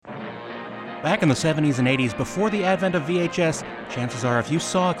Back in the 70s and 80s, before the advent of VHS, chances are if you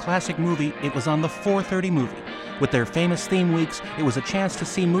saw a classic movie, it was on the 4:30 movie. With their famous theme weeks, it was a chance to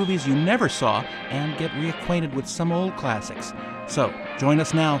see movies you never saw and get reacquainted with some old classics. So, join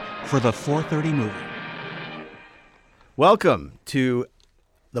us now for the 4:30 movie. Welcome to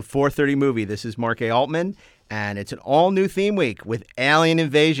the 4:30 movie. This is Mark A. Altman, and it's an all-new theme week with alien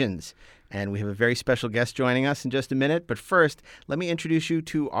invasions. And we have a very special guest joining us in just a minute. But first, let me introduce you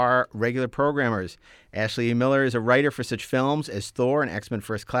to our regular programmers. Ashley E. Miller is a writer for such films as Thor and X-Men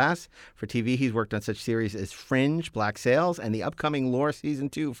First Class. For TV, he's worked on such series as Fringe, Black Sails, and the upcoming Lore Season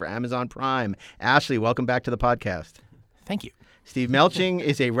 2 for Amazon Prime. Ashley, welcome back to the podcast. Thank you. Steve Melching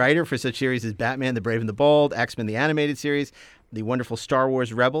is a writer for such series as Batman, the Brave and the Bold, X-Men, the Animated Series, the wonderful Star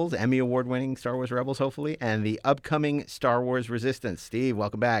Wars Rebels, Emmy Award-winning Star Wars Rebels, hopefully, and the upcoming Star Wars Resistance. Steve,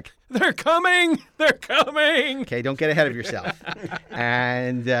 welcome back. They're coming! They're coming! Okay, don't get ahead of yourself.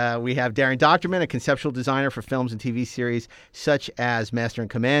 And we have Daren Dochterman, a conceptual designer for films and TV series such as Master and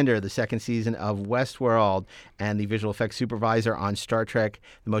Commander, the second season of Westworld, and the visual effects supervisor on Star Trek,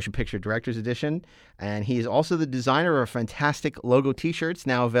 the Motion Picture Director's Edition. And he is also the designer of fantastic logo T-shirts,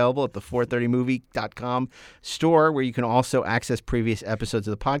 now available at the 430movie.com store, where you can also access previous episodes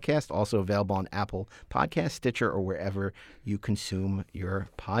of the podcast, also available on Apple Podcasts, Stitcher, or wherever you consume your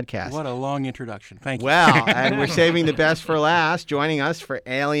podcast. What a long introduction. Thank you. Well, and we're saving the best for last. Joining us for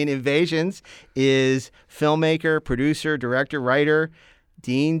Alien Invasions is filmmaker, producer, director, writer,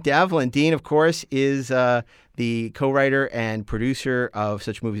 Daren Devlin. Dean, of course, is the co-writer and producer of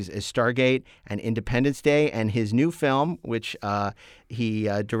such movies as Stargate and Independence Day, and his new film, which he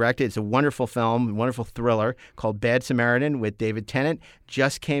directed. It's a wonderful film, wonderful thriller called Bad Samaritan with David Tennant.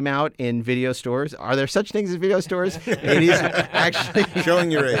 Just came out in video stores. Are there such things as video stores? It is actually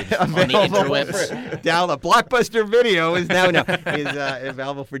showing your age. Available down the Blockbuster Video is now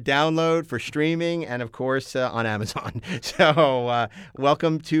available for download, for streaming, and of course on Amazon. So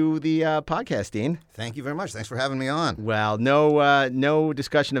welcome to the podcast, Dean. Thank you very much. Thanks for having me on. Well, no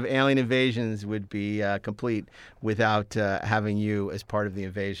discussion of alien invasions would be complete without having you as part of the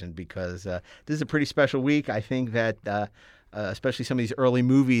invasion, because this is a pretty special week. I think that especially some of these early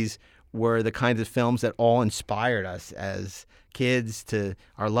movies were the kinds of films that all inspired us as kids to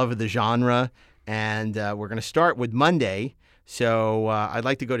our love of the genre. And we're going to start with Monday. So I'd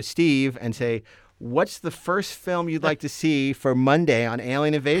like to go to Steve and say, what's the first film you'd like to see for Monday on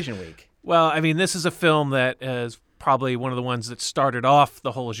Alien Invasion Week? Well, I mean, this is a film that is probably one of the ones that started off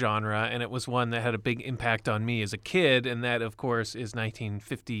the whole genre, and it was one that had a big impact on me as a kid, and that, of course, is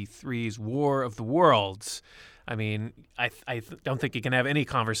 1953's War of the Worlds. I mean, I don't think you can have any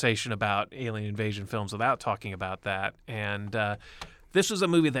conversation about alien invasion films without talking about that. And this was a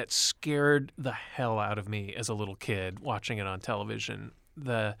movie that scared the hell out of me as a little kid watching it on television.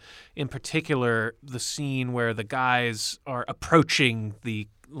 In particular, the scene where the guys are approaching the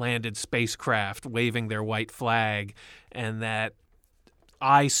landed spacecraft waving their white flag, and that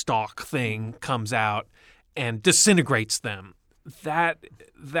eye stalk thing comes out and disintegrates them. That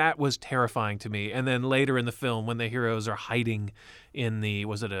was terrifying to me. And then later in the film, when the heroes are hiding in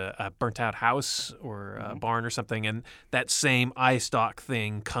was it a burnt out house or a barn or something, and that same eye stalk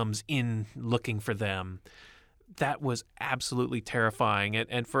thing comes in looking for them. That was absolutely terrifying.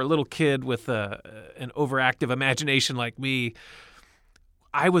 And for a little kid with an overactive imagination like me,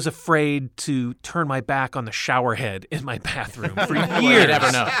 I was afraid to turn my back on the shower head in my bathroom for years. You never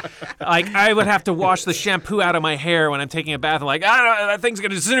know. Like, I would have to wash the shampoo out of my hair when I'm taking a bath. I'm like, that thing's going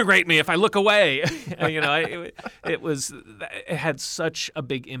to disintegrate me if I look away. It had such a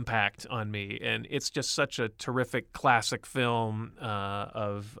big impact on me, and it's just such a terrific classic film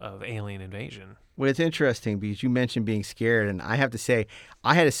of alien invasion. Well, it's interesting because you mentioned being scared, and I have to say,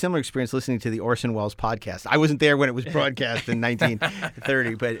 I had a similar experience listening to the Orson Welles podcast. I wasn't there when it was broadcast in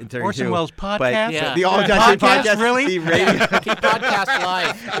 1930, but 32. Orson Welles podcast? But, Yeah. The podcast, really? The radio. Keep podcast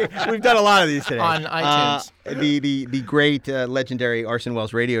live. We've done a lot of these today. On iTunes. The great legendary Orson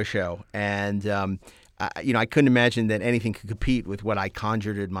Welles radio show, and I couldn't imagine that anything could compete with what I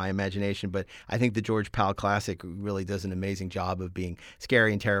conjured in my imagination, but I think the George Powell Classic really does an amazing job of being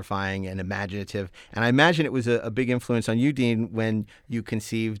scary and terrifying and imaginative. And I imagine it was a big influence on you, Dean, when you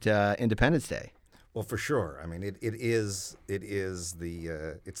conceived Independence Day. Well, for sure. I mean, it's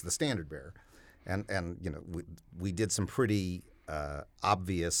the standard bearer, and we did some pretty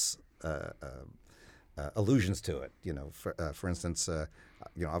obvious allusions to it. For instance,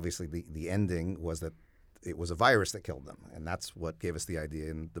 obviously the ending was that it was a virus that killed them, and that's what gave us the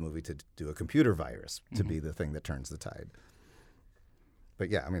idea in the movie to do a computer virus to be the thing that turns the tide. But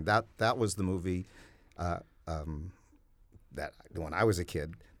yeah, I mean that was the movie that when I was a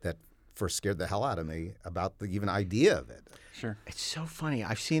kid that first scared the hell out of me about the even idea of it. Sure. It's so funny.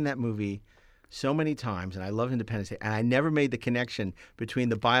 I've seen that movie so many times, and I love Independence Day, and I never made the connection between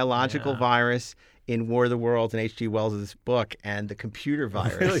the biological virus in War of the Worlds and H.G. Wells' book and the computer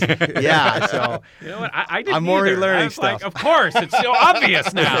virus. Yeah, so You know what? I didn't I'm already either. learning I was like, stuff. of course, it's so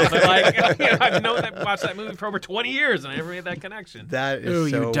obvious now. But I've watched that movie for over 20 years, and I never made that connection. that is Ooh,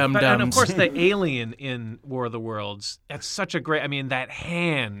 so... you dumb But, and of dumbs. course, the alien in War of the Worlds, that's such a great, that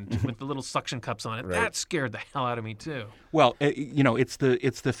hand with the little suction cups on it, that scared the hell out of me, too. Well, it's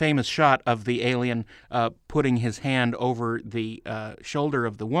the famous shot of the alien putting his hand over the shoulder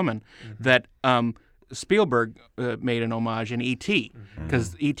of the woman that Spielberg made an homage in E.T.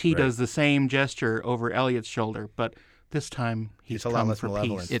 because E.T. does the same gesture over Elliot's shoulder, but this time he's It's a lot come less for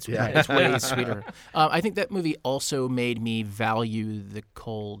malevolent. peace. It's way sweeter. I think that movie also made me value the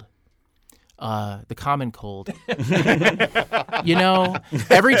cold. The common cold.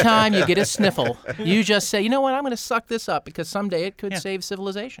 Every time you get a sniffle, you just say, you know what, I'm going to suck this up because someday it could save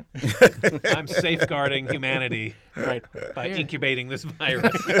civilization. I'm safeguarding humanity by incubating this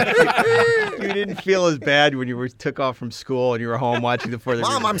virus. You didn't feel as bad when you took off from school and you were home watching the 4th.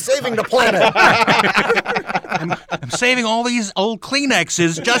 Mom, I'm saving the planet. I'm saving all these old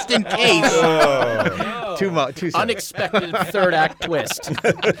Kleenexes just in case. Too soon. Unexpected third act twist.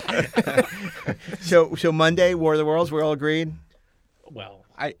 So Monday, War of the Worlds, we're all agreed? Well,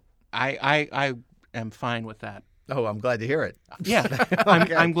 I am fine with that. Oh, I'm glad to hear it. Yeah,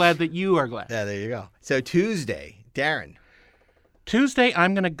 I'm glad that you are glad. Yeah, there you go. So Tuesday, Daren. Tuesday,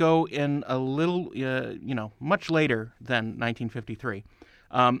 I'm going to go in a little, much later than 1953.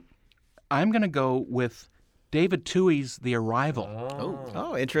 I'm going to go with David Tuohy's The Arrival,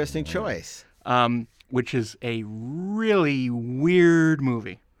 Oh, interesting choice. which is a really weird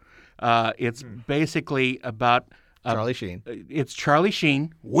movie. It's basically about Charlie Sheen. It's Charlie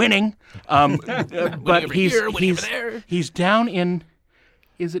Sheen winning, but he's down in,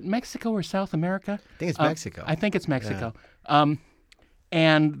 is it Mexico or South America? I think it's Mexico. I think it's Mexico.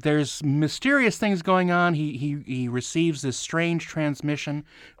 And there's mysterious things going on. He receives this strange transmission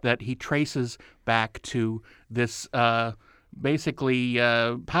that he traces back to this basically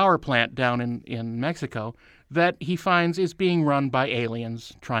power plant down in Mexico that he finds is being run by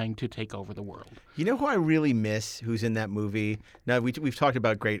aliens trying to take over the world. You know who I really miss who's in that movie? Now, we've talked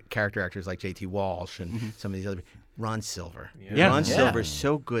about great character actors like J.T. Walsh and some of these other... Ron Silver. Yeah. Ron Yeah. Silver's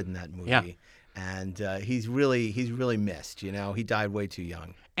so good in that movie. Yeah. And he's really missed, He died way too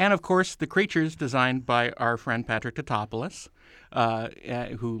young. And, of course, the creatures designed by our friend Patrick Tatopoulos,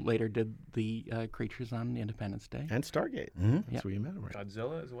 who later did the creatures on Independence Day. And Stargate. That's where you met him, right?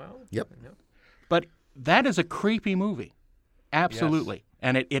 Godzilla as well? Yep. But that is a creepy movie. Absolutely.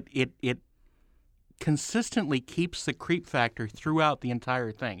 And it consistently keeps the creep factor throughout the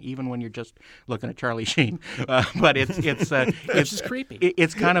entire thing, even when you're just looking at Charlie Sheen. But it's just creepy.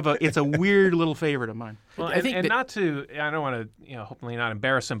 It's kind of a weird little favorite of mine. Well, I think and that- not to, I don't want to, hopefully not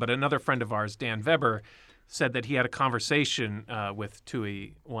embarrass him, but another friend of ours, Dan Weber, said that he had a conversation with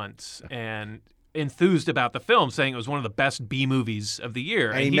Tuohy once and enthused about the film, saying it was one of the best B movies of the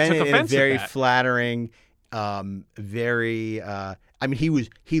year. And And he he meant took it in a offense very at that. flattering,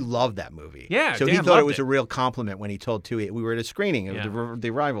 he loved that movie. Yeah, so he Dan thought it loved was it. a real compliment when he told Tuohy. We were at a screening of Yeah. the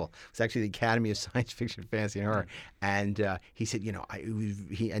Arrival. It was actually the Academy of Science Fiction, Fantasy, and Horror. And he said,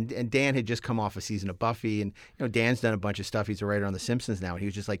 and Dan had just come off a season of Buffy, and Dan's done a bunch of stuff. He's a writer on The Simpsons now, and he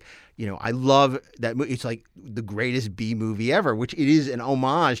was just like, I love that movie. It's like the greatest B movie ever, which it is an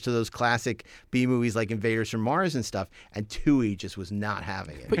homage to those classic B movies like Invaders from Mars and stuff. And Tuohy just was not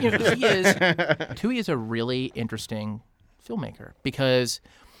having it. But Tuohy is a really interesting filmmaker because,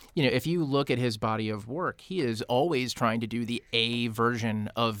 if you look at his body of work, he is always trying to do the A version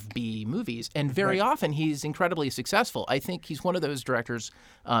of B movies, and very often he's incredibly successful. I think he's one of those directors,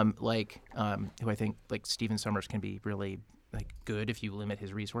 who I think like Stephen Sommers can be really good if you limit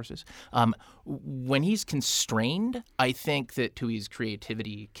his resources. When he's constrained, I think that Tuohy's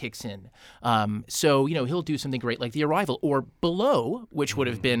creativity kicks in. So he'll do something great like The Arrival or Below, which would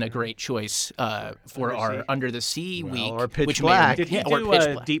have been a great choice for our Under the Sea week, or Pitch which Black. Did he or do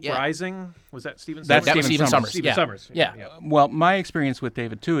Pitch Black. Deep Yeah. Rising? Was that Stephen That's Sommers? That was Stephen Stephen Sommers. Sommers. Stephen Yeah. Sommers. Yeah. Well, my experience with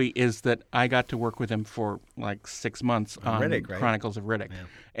David Tuohy is that I got to work with him for like 6 months on Riddick, right? Chronicles of Riddick.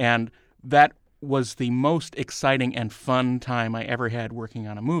 And that was the most exciting and fun time I ever had working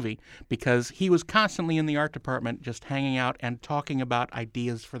on a movie because he was constantly in the art department just hanging out and talking about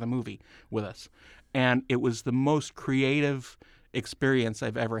ideas for the movie with us. And it was the most creative experience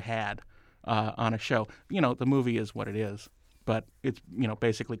I've ever had on a show. The movie is what it is, but it's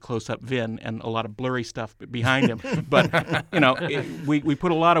basically close-up Vin and a lot of blurry stuff behind him. But we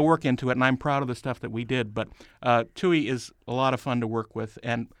put a lot of work into it, and I'm proud of the stuff that we did. But Tui is a lot of fun to work with,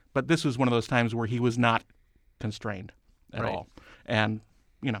 but this was one of those times where he was not constrained at all, and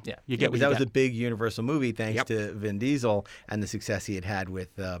you get what you that was get. a big Universal movie thanks to Vin Diesel and the success he had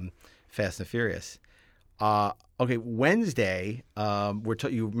with Fast and Furious. Okay, Wednesday,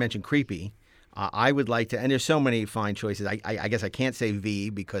 you mentioned Creepy. I would like to, and there's so many fine choices. I guess I can't say V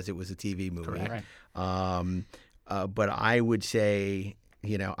because it was a TV movie. Correct. But I would say,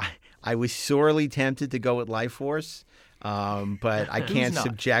 I was sorely tempted to go with Life Force. But I can't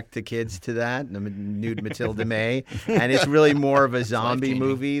subject the kids to that. Nude Matilda May, and it's really more of a zombie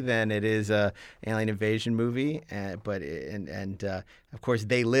movie than it is a alien invasion movie. But of course,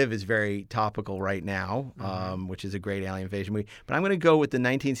 They Live is very topical right now, which is a great alien invasion movie. But I'm going to go with the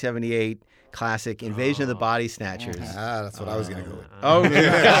 1978 classic Invasion of the Body Snatchers. That's what I was going to go with. Oh,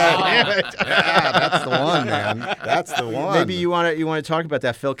 That's the one, man. That's the one. Maybe you want to talk about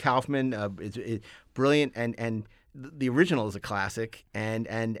that. Phil Kaufman, it's brilliant, and the original is a classic, and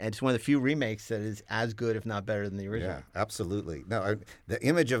it's one of the few remakes that is as good, if not better, than the original. Yeah, absolutely. No, the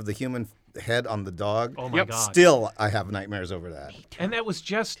image of the human head on the dog. Oh my God! Still, I have nightmares over that. And that was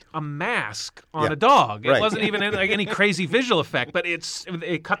just a mask on a dog. It wasn't even like any crazy visual effect, but it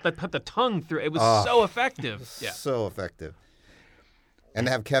put the tongue through. It was so effective. Yeah, so effective. And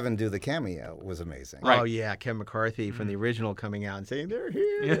to have Kevin do the cameo was amazing. Right. Oh, yeah, Kevin McCarthy from the original coming out and saying, they're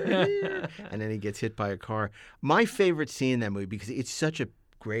here, they're here. And then he gets hit by a car. My favorite scene in that movie, because it's such a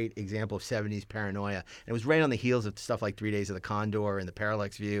great example of 70s paranoia. And it was right on the heels of stuff like 3 Days of the Condor and the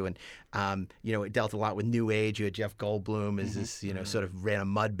Parallax View. And, it dealt a lot with New Age. You had Jeff Goldblum as this, sort of ran a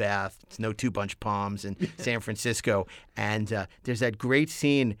mud bath. It's no two-bunch palms in San Francisco. And there's that great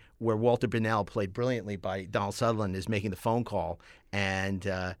scene where Walter Bennell, played brilliantly by Donald Sutherland, is making the phone call. And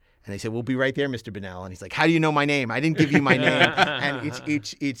they said, "We'll be right there, Mr. Bennell." And he's like, "How do you know my name? I didn't give you my name." And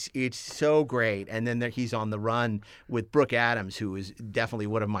it's so great. And then he's on the run with Brooke Adams, who is definitely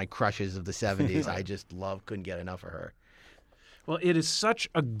one of my crushes of the 70s. I just couldn't get enough of her. Well, it is such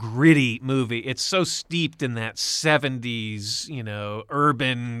a gritty movie. It's so steeped in that 70s,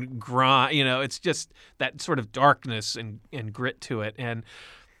 urban grind. It's just that sort of darkness and grit to it. And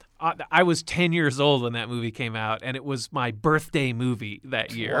I was 10 years old when that movie came out, and it was my birthday movie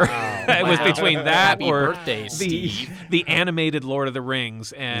that year. Wow. It was between that Happy or birthday, Steve. the animated Lord of the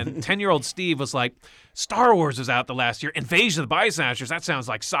Rings. And 10-year-old Steve was like, Star Wars was out the last year. Invasion of the Body Snatchers, that sounds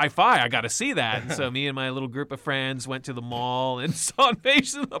like sci-fi. I got to see that. And so me and my little group of friends went to the mall and saw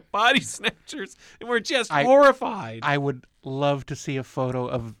Invasion of the Body Snatchers, and we're just horrified. I would love to see a photo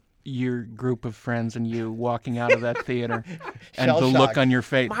of your group of friends and you walking out of that theater and the look on your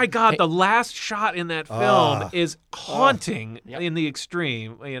face. My God, the last shot in that film is haunting in the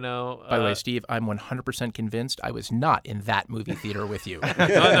extreme. By the way, Steve, I'm 100% convinced I was not in that movie theater with you. No,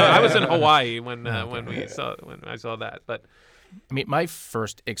 I was in Hawaii when I saw that. But I mean, my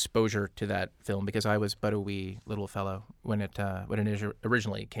first exposure to that film, because I was but a wee little fellow when it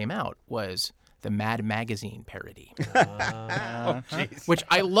originally came out, was the Mad Magazine parody, which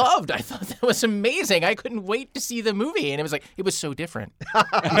I loved. I thought that was amazing. I couldn't wait to see the movie, and it was so different.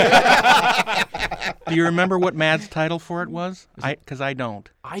 Do you remember what Mad's title for it was? Because I don't.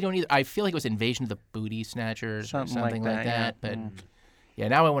 I don't either. I feel like it was Invasion of the Booty Snatchers or something like that. Yeah. But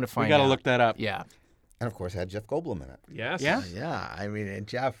now I want to find out. We got to look that up. Yeah. And of course, it had Jeff Goldblum in it. yes, Yeah. I mean, and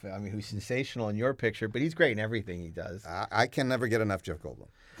Jeff, who's sensational in your picture, but he's great in everything he does. I can never get enough Jeff Goldblum.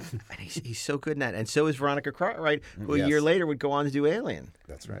 And he's so good in that. And so is Veronica Cartwright, who a year later would go on to do Alien.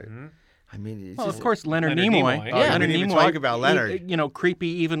 That's right. Mm-hmm. I mean, Of course, Leonard Nimoy. Yeah, Leonard Nimoy. Talk about Leonard. Creepy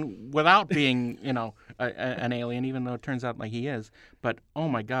even without being, an alien, even though it turns out like he is. But oh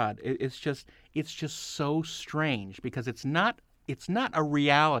my God, it's just so strange because it's not a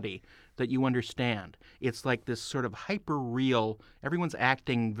reality that you understand. It's like this sort of hyper real. Everyone's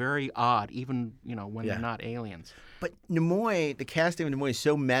acting very odd, even when they're not aliens. But Nimoy, the casting of Nimoy is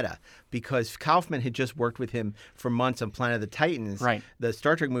so meta because Kaufman had just worked with him for months on Planet of the Titans, right? The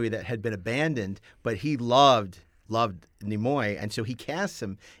Star Trek movie that had been abandoned, but he loved Nimoy, and so he casts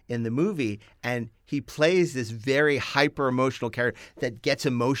him in the movie, and he plays this very hyper emotional character that gets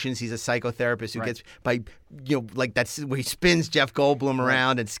emotions. He's a psychotherapist who gets that's where he spins Jeff Goldblum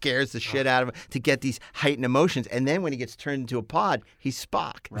around and scares the shit out of him to get these heightened emotions. And then when he gets turned into a pod, he's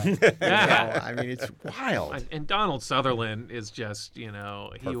Spock. Right. I mean, it's wild. And Donald Sutherland is just, he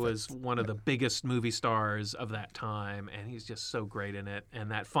was one of the biggest movie stars of that time, and he's just so great in it.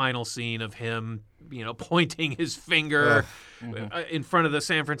 And that final scene of him, pointing his finger in front of the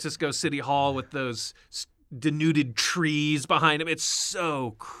San Francisco City Hall with those denuded trees behind him. It's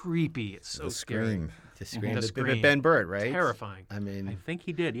so creepy. It's so The scary. scream. To scream. The The scream. Ben Burt, right? Terrifying. I mean, I think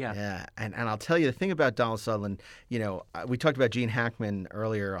he did, yeah. yeah, and I'll tell you the thing about Donald Sutherland. We talked about Gene Hackman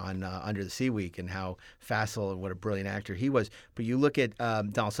earlier on Under the Sea Week and how facile and what a brilliant actor he was. But you look at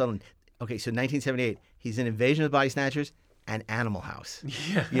Donald Sutherland. Okay, so 1978, he's in Invasion of the Body Snatchers and Animal House.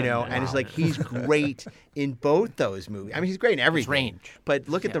 Yeah. And it's like he's great in both those movies. I mean, he's great in everything. range. But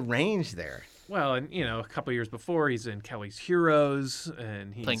look at the range there. Well, and a couple years before, he's in Kelly's Heroes,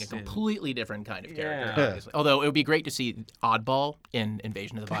 and he's Playing a in- completely different kind of character, Yeah. obviously. Although it would be great to see Oddball in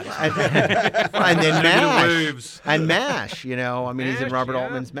Invasion of the Body. And then the MASH. waves. And MASH, he's in MASH, Robert yeah.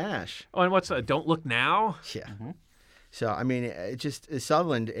 Altman's MASH. Oh, and what's Don't Look Now? Yeah. So, I mean, it just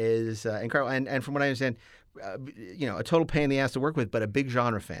Sutherland is incredible. And from what I understand, a total pain in the ass to work with, but a big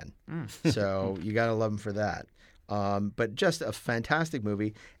genre fan. So you got to love him for that. But just a fantastic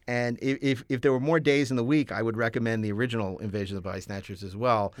movie. And if there were more days in the week, I would recommend the original Invasion of the Body Snatchers as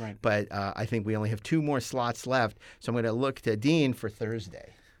well. Right. But I think we only have 2 more slots left. So I'm going to look to Dean for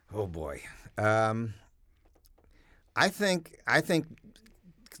Thursday. Oh boy. I think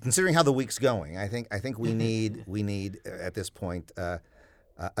considering how the week's going, I think we need at this point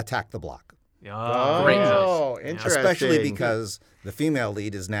Attack the Block. Oh, Great Oh, choice. interesting. Especially because the female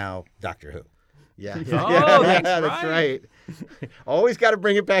lead is now Doctor Who. Yeah. Oh, that's that's right. Always got to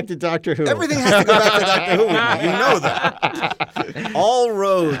bring it back to Doctor Who. Everything has to go back to Doctor Who with me. You know that. All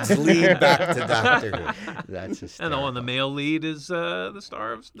roads lead back to Doctor Who. That's and hysterical. the male lead is the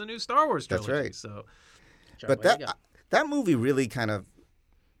star of the new Star Wars That's trilogy. right. So But that movie really kind of,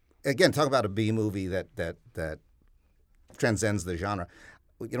 again, talk about a B movie that transcends the genre.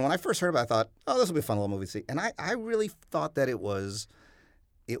 When I first heard about it, I thought, oh, this will be a fun little movie to see. And I really thought that it was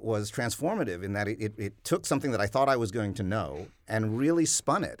transformative in that it took something that I thought I was going to know and really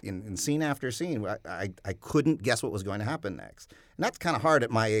spun it in scene after scene. I couldn't guess what was going to happen next. And that's kind of hard at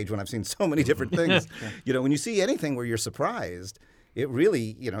my age when I've seen so many different things. When you see anything where you're surprised, it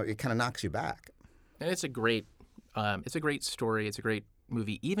really, it kind of knocks you back. And it's a great story. It's a great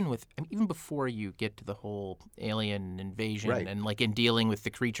movie, even before you get to the whole alien invasion Right. and like in dealing with the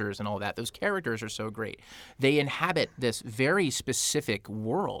creatures and all that. Those characters are so great. They inhabit this very specific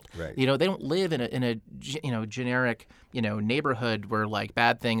world. Right. They don't live in a generic neighborhood where like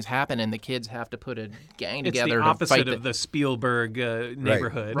bad things happen and the kids have to put a gang it's together the to opposite fight of the Spielberg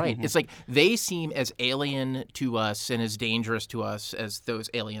neighborhood. Right. It's like they seem as alien to us and as dangerous to us as those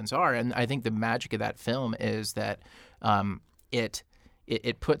aliens are. And I think the magic of that film is that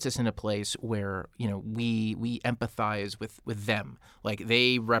it puts us in a place where we empathize with them, like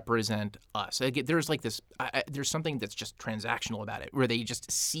they represent us. Like, there's like this, there's something that's just transactional about it, where they just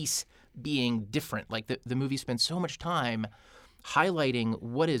cease being different. Like the movie spends so much time highlighting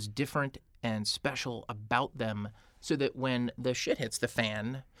what is different and special about them, so that when the shit hits the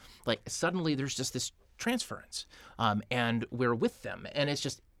fan, like suddenly there's just this transference, and we're with them, and it's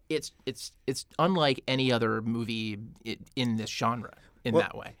just it's unlike any other movie in this genre.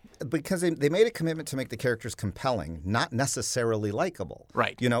 That way. Because they made a commitment to make the characters compelling, not necessarily likable.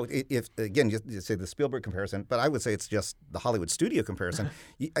 Right. If again, you say the Spielberg comparison, but I would say it's just the Hollywood studio comparison.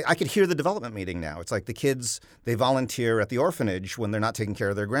 I could hear the development meeting now. It's like the kids, they volunteer at the orphanage when they're not taking care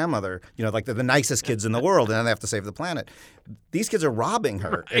of their grandmother. Like they're the nicest kids in the world, and then they have to save the planet. These kids are robbing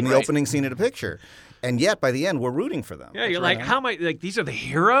her in the opening scene of the picture. And yet, by the end, we're rooting for them. Yeah, you're like, how am I? Like, these are the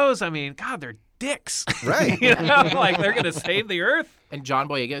heroes. I mean, God, they're dicks. Right. Like they're gonna save the earth. And John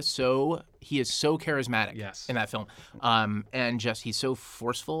Boyega, he is so charismatic in that film, and just he's so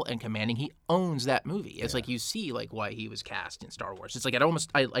forceful and commanding. He owns that movie. It's like you see like why he was cast in Star Wars. It's like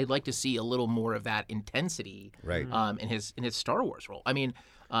I'd like to see a little more of that intensity, right. In his Star Wars role. I mean,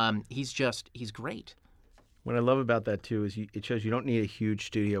 he's great. What I love about that too is it shows you don't need a huge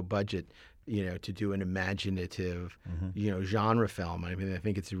studio budget, to do an imaginative, genre film. I mean, I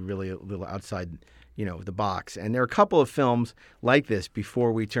think it's really a little outside, the box. And there are a couple of films like this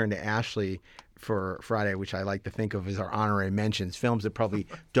before we turn to Ashley for Friday, which I like to think of as our honorary mentions, films that probably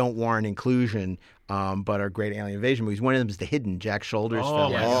don't warrant inclusion, but are great alien invasion movies. One of them is The Hidden, Jack Shoulder's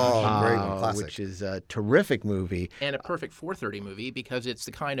film, great one, classic. which is a terrific movie. And a perfect 4:30 movie because it's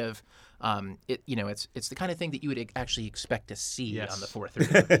the kind of it's the kind of thing that you would actually expect to see on the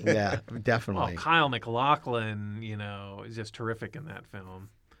 4:30. Yeah, definitely. Oh, Kyle MacLachlan, is just terrific in that film.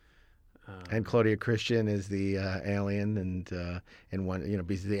 And Claudia Christian is the alien, and one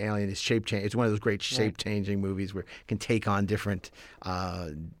because the alien is shape change. It's one of those great shape changing movies where it can take on different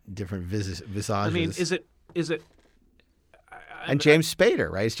visages. I mean, is it? And James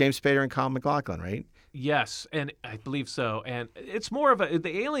Spader, right? It's James Spader and Kyle MacLachlan, right? Yes, and I believe so. And it's more of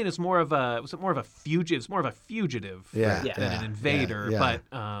the alien is more of a fugitive. It's more of a fugitive Yeah. than an invader. Yeah. But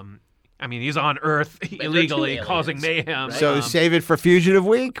I mean, he's on Earth illegally causing mayhem. So save it for Fugitive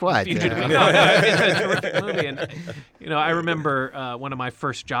Week. What? Fugitive. It's a terrific movie, and I remember one of my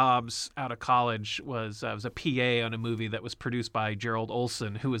first jobs out of college was I was a PA on a movie that was produced by Gerald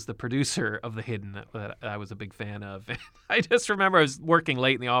Olson, who was the producer of The Hidden that I was a big fan of. And I just remember I was working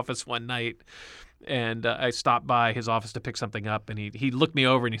late in the office one night, and I stopped by his office to pick something up, and he looked me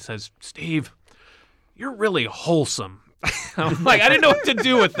over and he says, "Steve, you're really wholesome." I'm like, I didn't know what to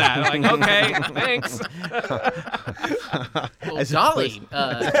do with that. I'm like, okay, thanks. Well, golly.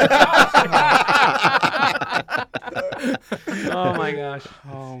 Oh my gosh.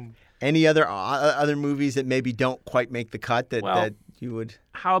 Any other movies that maybe don't quite make the cut that you would?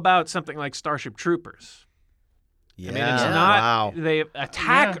 How about something like Starship Troopers? Yeah. I mean, it's not. Wow. They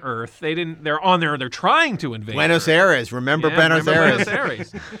attack Earth. They're on there. They're trying to invade Buenos Earth. Aires. Remember Buenos Aires.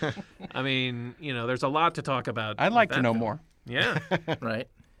 Buenos Aires. I mean, there's a lot to talk about. I'd like that to know film. more. Yeah. Right.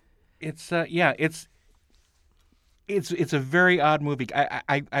 It's it's a very odd movie.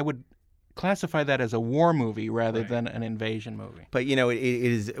 I would classify that as a war movie rather than an invasion movie. But it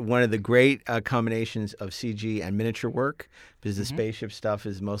is one of the great combinations of CG and miniature work, because the spaceship stuff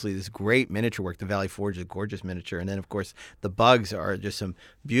is mostly this great miniature work. The Valley Forge is gorgeous miniature, and then of course the bugs are just some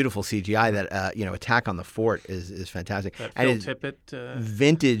beautiful CGI. That Attack on the Fort is fantastic. That and Phil it's Tippett.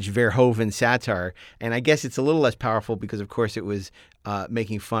 vintage Verhoeven satire, and I guess it's a little less powerful because of course it was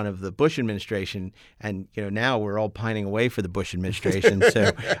making fun of the Bush administration, and now we're all pining away for the Bush administration,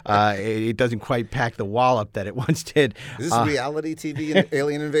 so it doesn't quite pack the wallop that it once did. Is this reality TV and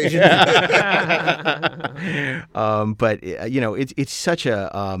alien invasion? But it's such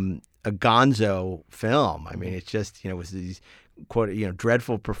a gonzo film. I mean, it's just with these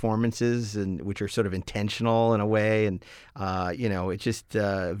dreadful performances, and which are sort of intentional in a way, and it's just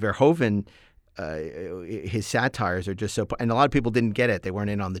Verhoeven. His satires are just so, and a lot of people didn't get it. They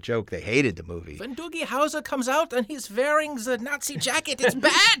weren't in on the joke. They hated the movie. When Doogie Howser comes out and he's wearing the Nazi jacket, it's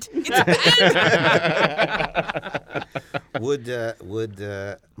bad. It's bad. Would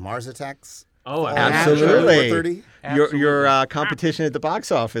Mars Attacks? Oh, absolutely. 4:30? Your competition at the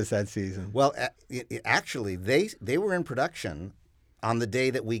box office that season. Well, actually, they were in production on the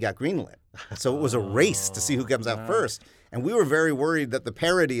day that we got greenlit, so it was a race to see who comes out first. And we were very worried that the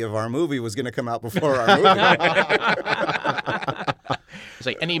parody of our movie was going to come out before our movie. It's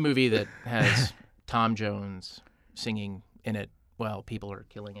like any movie that has Tom Jones singing in it while people are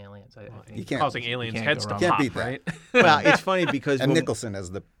killing aliens. You can't, causing aliens' can't heads go to wrong. pop, Can't beat that. right? Well, it's funny because And Nicholson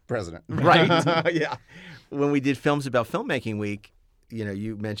as the president. right? Yeah. When we did Films About Filmmaking Week,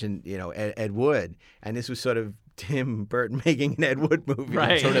 you mentioned Ed Wood, and this was sort of Tim Burton making an Ed Wood movie.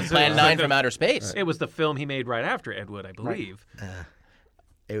 Right. Sort of Plan 9 from outer space. It was the film he made right after Ed Wood, I believe.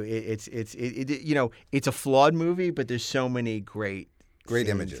 It's a flawed movie, but there's so many great scenes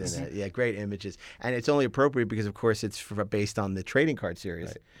images. in it. Yeah, great images, and it's only appropriate because, of course, it's based on the trading card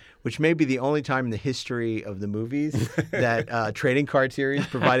series, which may be the only time in the history of the movies that trading card series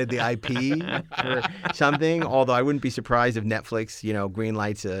provided the IP for something. Although I wouldn't be surprised if Netflix,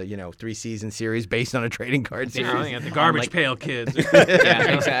 greenlights a 3-season series based on a trading card series. Yeah, the Garbage Pail Kids.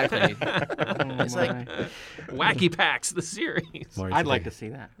 Yeah, exactly. It's like Wacky Packs, the series. I'd like to see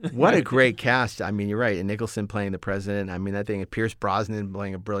that. What a great cast. I mean, you're right. And Nicholson playing the president. I mean, that thing, Pierce Brosnan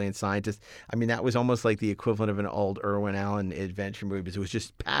playing a brilliant scientist. I mean, that was almost like the equivalent of an old Irwin Allen adventure movie, because it was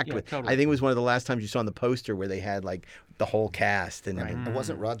just packed with. Totally. I think it was one of the last times you saw on the poster where they had like the whole cast. And, And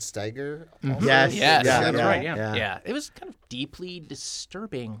wasn't Rod Steiger also? Yes. Yes. Yeah, That's yeah, right, yeah. Yeah, it was kind of deeply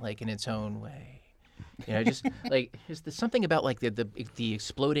disturbing, like in its own way. Just like there's something about like the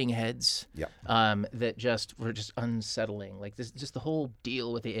exploding heads, that just were just unsettling. Like just the whole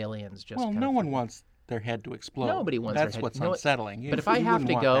deal with the aliens. Just Well, kind no of one wants their head to explode. Nobody wants That's their head. what's You know what? unsettling. But if I have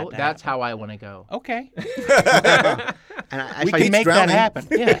to go, that's how I want to go. Okay. And I We can make that happen.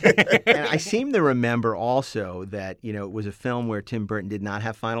 Yeah. and I seem to remember also that, it was a film where Tim Burton did not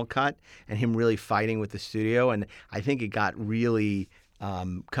have final cut, and him really fighting with the studio. And I think it got really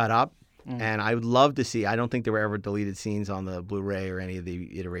cut up. And I would love to see, I don't think there were ever deleted scenes on the Blu-ray or any of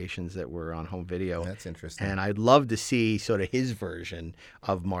the iterations that were on home video. That's interesting. And I'd love to see sort of his version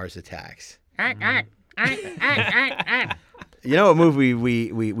of Mars Attacks. You know, a movie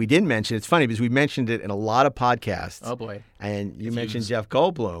we didn't mention, it's funny because we mentioned it in a lot of podcasts. Oh boy. And you mentioned Jeff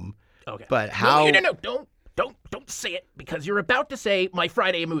Goldblum. Okay. But how... No, don't say it, because you're about to say my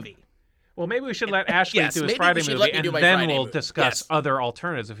Friday movie. Well, maybe we should let Ashley Yes, do his maybe Friday we should movie, let me and do my then Friday we'll movie. discuss Yes. other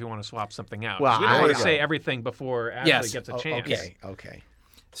alternatives if you want to swap something out. Well, we don't want to I- say everything before Ashley Yes. gets a chance. Okay.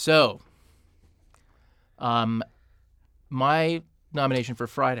 So, My nomination for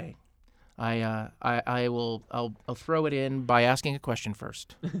Friday, I'll throw it in by asking a question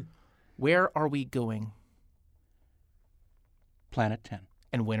first. Where are we going, Planet 10.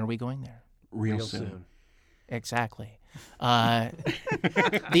 and when are we going there? Real soon. Exactly.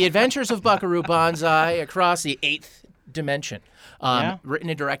 The Adventures of Buckaroo Banzai Across the Eighth Dimension. Written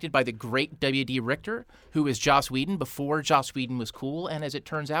and directed by the great W.D. Richter, who is Joss Whedon before Joss Whedon was cool, and as it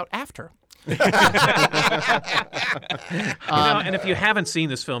turns out, after. And if you haven't seen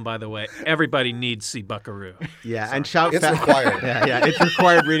this film, by the way, everybody needs to see Buckaroo. Yeah, Sorry. and It's required. Yeah, it's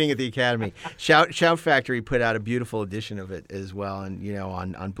required reading at the Academy. Shout Factory put out a beautiful edition of it as well, and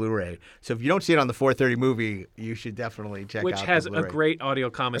on Blu-ray. So if you don't see it on the 4:30 movie, you should definitely check Which out has the a Blu-ray. great audio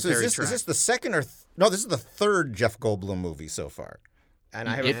So commentary is track. this the second or no? This is the third Jeff Goldblum movie so far. And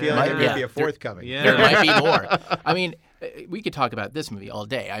I have It a feeling might there be. may be a fourth coming. Yeah. There might be more. I mean, we could talk about this movie all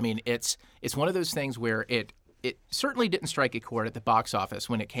day. I mean, it's one of those things where it certainly didn't strike a chord at the box office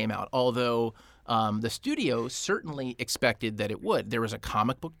when it came out, although the studio certainly expected that it would. There was a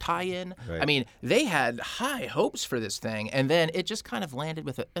comic book tie-in. Right. I mean, they had high hopes for this thing, and then it just kind of landed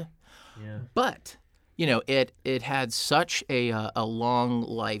with a Yeah. But it had such a long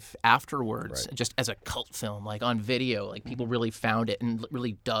life afterwards, Right. just as a cult film, like on video. Like people really found it and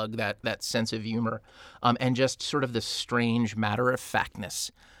really dug that sense of humor, and just sort of the strange matter-of-factness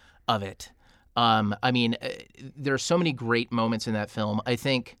of it. I mean, there are so many great moments in that film. I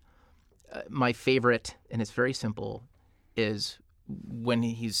think my favorite, and it's very simple, is when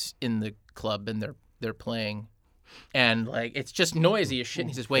he's in the club and they're playing. And like it's just noisy as shit. And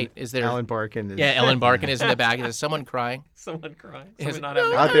he says, "Wait, is there?" Alan Barkin is Ellen Barkin is in the back. Is someone crying? Someone crying. Is- Someone not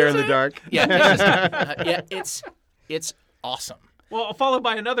having a out there in the dark. Yeah, it's awesome. Well, followed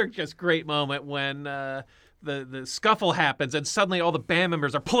by another just great moment when the scuffle happens and suddenly all the band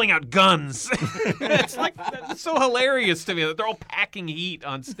members are pulling out guns. It's like that's so hilarious to me that they're all packing heat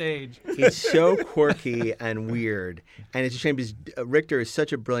on stage. It's so quirky and weird, and it's a shame because Richter is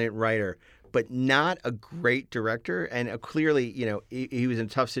such a brilliant writer, but not a great director. And clearly, he was in a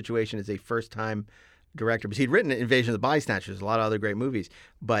tough situation as a first-time director because he'd written Invasion of the Body Snatchers, a lot of other great movies,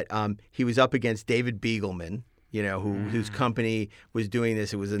 but he was up against David Beagleman, whose company was doing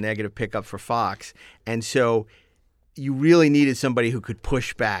this. It was a negative pickup for Fox, and so you really needed somebody who could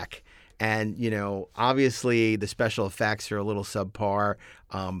push back. And obviously the special effects are a little subpar.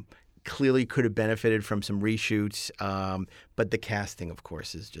 Clearly could have benefited from some reshoots, but the casting, of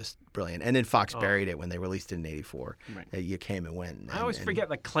course, is just brilliant. And then Fox buried it when they released it in '84. Right. You came and went. I always forget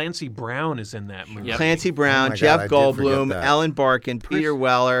that Clancy Brown is in that movie. Yep. Clancy Brown, Oh my Jeff God, I did forget Goldblum, that. Ellen Barkin, Peter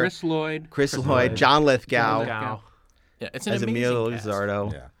Weller, Chris Lloyd. Chris Lloyd, John Lithgow Wow. Yeah, it's an as amazing Emilio cast.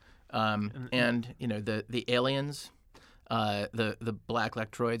 Lizardo. Yeah. And the aliens, the black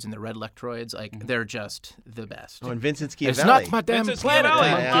Lectroids and the red Lectroids, like they're just the best. Oh, and Vincent It's Schiavelli. not my damn Vincent planet,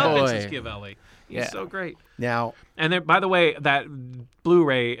 Schiavelli. monkey I love boy. Vincent Schiavelli. He's Yeah. so great. Now, And then, by the way, that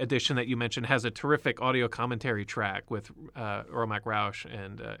Blu-ray edition that you mentioned has a terrific audio commentary track with Romac Roush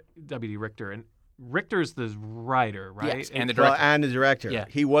and W.D. Richter. And Richter's the writer, right? Yes, and the well, director. and the director. Yeah.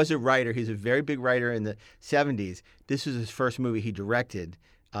 He was a writer. He's a very big writer in the '70s. This was his first movie he directed.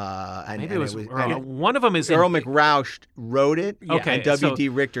 And, Maybe and it was and one of them is Earl in, McRoush wrote it, Okay, and W.D.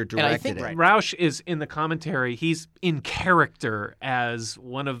 Richter and I directed think it. Roush is in the commentary. He's in character as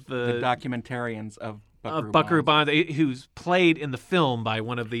one of The documentarians of Buckaroo Banzai, who's played in the film by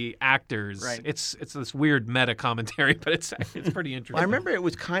one of the actors. Right. It's this weird meta commentary, but it's pretty interesting. I remember it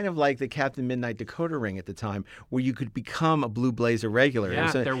was kind of like the Captain Midnight Dakota Ring at the time, where you could become a Blue Blazer regular. Yeah, It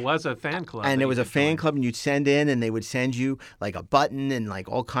was a- there was a fan club. and that there you was a could fan join. club, and you'd send in, and they would send you like a button and like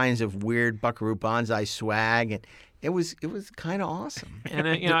all kinds of weird Buckaroo Banzai swag, and it was kind of awesome. And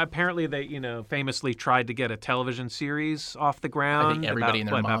apparently they famously tried to get a television series off the ground. everybody about, and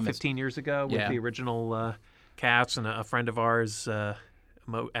their mom about is- 15 years ago with Yeah. the original cats, and a friend of ours, Adam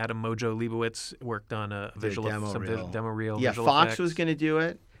Mojo Leibowitz, worked on a visual demo reel. demo reel. Yeah, visual Fox effects. was going to do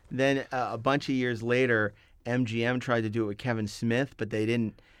it. Then a bunch of years later, MGM tried to do it with Kevin Smith, but they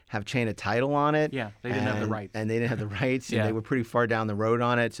didn't have chain of title on it. Yeah, they didn't have the rights. And they didn't have the rights, Yeah. and they were pretty far down the road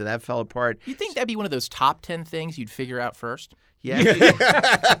on it, so that fell apart. You'd think that'd be one of those top 10 things you'd figure out first. Yeah.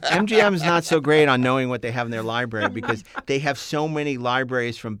 MGM's not so great on knowing what they have in their library because they have so many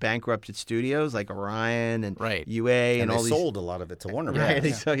libraries from bankrupted studios like Orion and Right. UA And and they all these. sold a lot of it to Warner Right.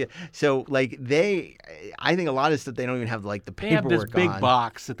 Brothers. So like I think a lot of stuff they don't even have like the They have paperwork this big on.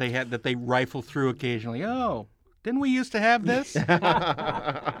 box that they rifle through occasionally. Oh, didn't we used to have this?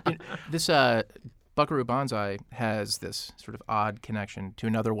 This Buckaroo Banzai has this sort of odd connection to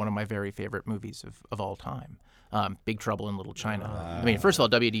another one of my very favorite movies of all time, Big Trouble in Little China. I mean, first of all,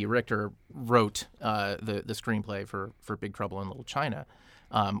 W.D. Richter wrote the screenplay for Big Trouble in Little China,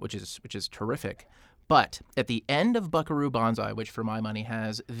 which is terrific. But at the end of Buckaroo Banzai, which for my money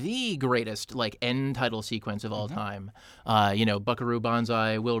has the greatest end title sequence of all time, Buckaroo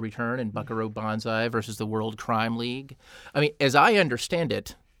Banzai will return and Buckaroo Banzai versus the World Crime League. I mean, as I understand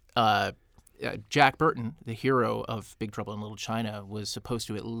it, Jack Burton, the hero of Big Trouble in Little China, was supposed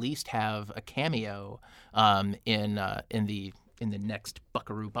to at least have a cameo in the next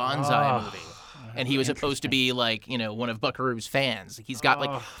Buckaroo Banzai movie, and he was supposed to be one of Buckaroo's fans. He's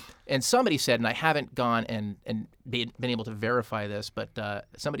got and somebody said, and I haven't gone and been able to verify this, but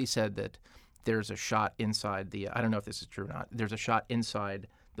somebody said that there's a shot inside I don't know if this is true or not. There's a shot inside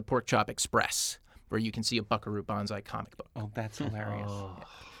the Pork Chop Express where you can see a Buckaroo Banzai comic book. Oh, that's hilarious.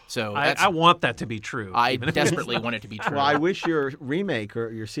 So I want that to be true. I desperately want it to be true. Well, I wish your remake or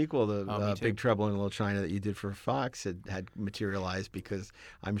your sequel to too. Big Trouble in Little China that you did for Fox had materialized, because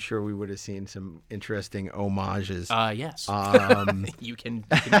I'm sure we would have seen some interesting homages. Yes. You can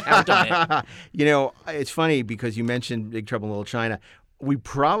count on it. It's funny because you mentioned Big Trouble in Little China. We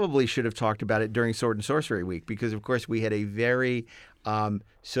probably should have talked about it during Sword and Sorcery Week, because, of course, we had a very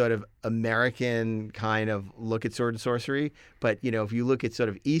sort of American kind of look at sword and sorcery. But, if you look at sort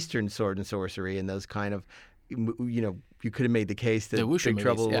of Eastern sword and sorcery and those kind of, you could have made the case that The Wushu Big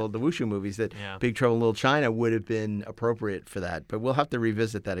Trouble, movies, the Wushu movies, that Yeah. Big Trouble in Little China would have been appropriate for that. But we'll have to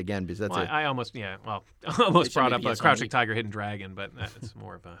revisit that again, because that's I almost brought up maybe a it's Crouching only- Tiger, Hidden Dragon, but that's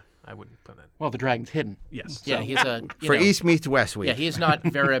more of a, I wouldn't put that. Well, the dragon's hidden. Yes. Yeah, he's a for East meets West Week. Yeah, he is not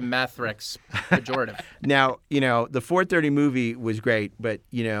very Mathrex pejorative. Now, the 4:30 movie was great, but,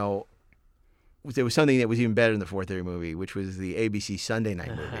 there was something that was even better than the 4:30 movie, which was the ABC Sunday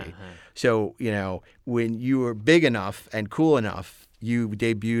night movie. So, when you were big enough and cool enough, you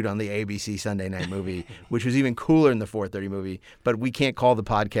debuted on the ABC Sunday night movie, which was even cooler than the 4:30 movie. But we can't call the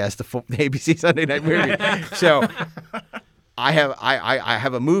podcast the ABC Sunday night movie. So I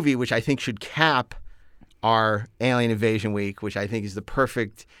have a movie which I think should cap our Alien Invasion Week, which I think is the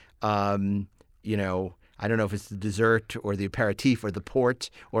perfect, I don't know if it's the dessert or the aperitif or the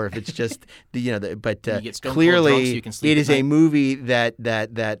port, or if it's just but You get stone cold clearly drunk so you can sleep it at is a night. movie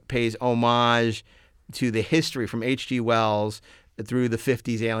that pays homage to the history from H.G. Wells through the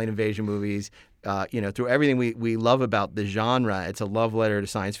 50s Alien Invasion movies, through everything we love about the genre. It's a love letter to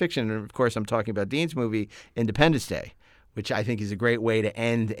science fiction. And, of course, I'm talking about Dean's movie, Independence Day, which I think is a great way to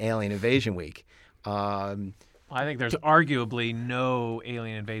end Alien Invasion Week. I think there's arguably no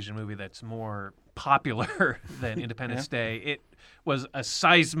Alien Invasion movie that's more popular than Independence Day. It was a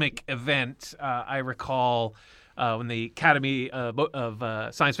seismic event. I recall when the Academy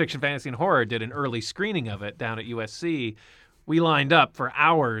of Science Fiction, Fantasy, and Horror did an early screening of it down at USC. We lined up for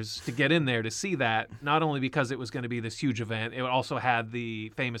hours to get in there to see that, not only because it was going to be this huge event, it also had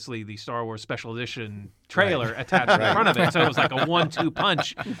famously the Star Wars Special Edition trailer attached in front of it. So it was like a 1-2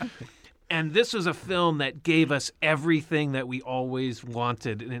 punch. And this was a film that gave us everything that we always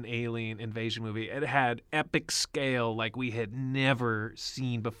wanted in an alien invasion movie. It had epic scale like we had never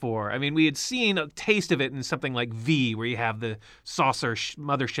seen before. I mean, we had seen a taste of it in something like V, where you have the saucer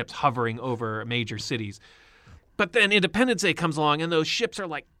motherships hovering over major cities. But then Independence Day comes along, and those ships are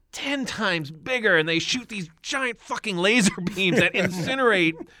like 10 times bigger, and they shoot these giant fucking laser beams that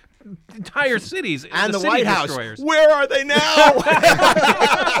incinerate entire cities. And the city White House. destroyers. Where are they now?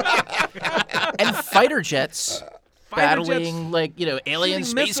 And fighter jets battling alien shooting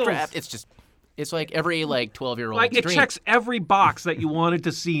spacecraft. missiles. It's like every 12-year-old's Like, it dream. checks every box that you wanted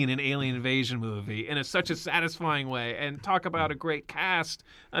to see in an alien invasion movie in such a satisfying way. And talk about a great cast.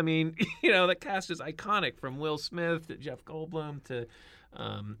 I mean, the cast is iconic, from Will Smith to Jeff Goldblum to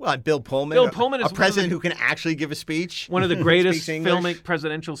Well, Bill Pullman. Bill Pullman is a one of president the- who can actually give a speech. one of the greatest Speaks English. filmic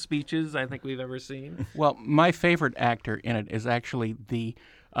presidential speeches I think we've ever seen. Well, my favorite actor in it is actually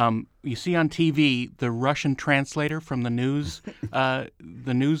you see on TV the Russian translator from the news,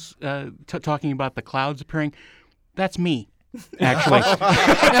 talking about the clouds appearing. That's me, actually.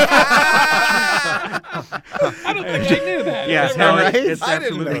 I don't think she knew that. Yeah, Is that right? it's I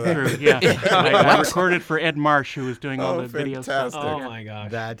didn't absolutely know true. Yeah, I recorded for Ed Marsh, who was doing all the video stuff. fantastic. Oh my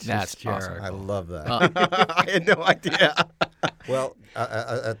gosh. That's That's hysterical. awesome. I love that. I had no idea. Well,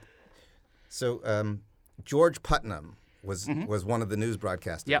 so George Putnam was one of the news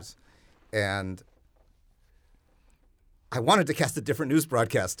broadcasters. Yep. And I wanted to cast a different news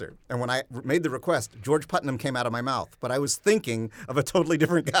broadcaster. And when I made the request, George Putnam came out of my mouth. But I was thinking of a totally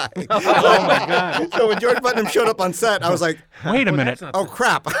different guy. Oh my God! So when George Putnam showed up on set, I was like, Wait a minute. oh,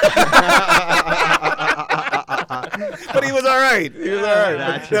 crap. But he was all right. He was all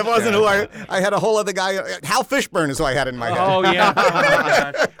right. That wasn't who I had a whole other guy. Hal Fishburne is who I had in my head. Oh,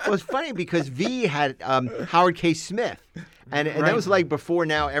 yeah. Well, it's funny because V had Howard K. Smith. And that was like before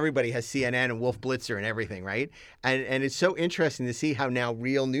now everybody has CNN and Wolf Blitzer and everything, right? And it's so interesting to see how now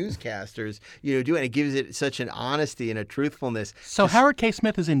real newscasters, do it. And it gives it such an honesty and a truthfulness. So Howard K.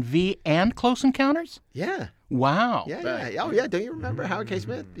 Smith is in V and Close Encounters? Yeah. Wow. Yeah. Oh, yeah. Don't you remember Howard K.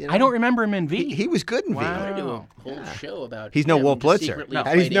 Smith? I don't remember him in V. He was good in I V. want to do a whole show about He's no him Wolf Blitzer. secretly No.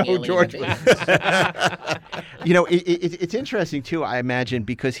 He's no fighting George alien invasions. It's interesting, too, I imagine,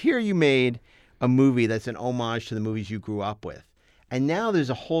 because here you made a movie that's an homage to the movies you grew up with. And now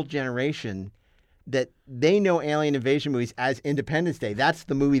there's a whole generation that they know alien invasion movies as Independence Day. That's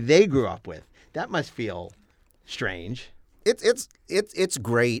the movie they grew up with. That must feel strange. It's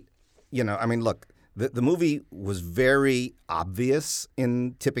great. I mean, look, the movie was very obvious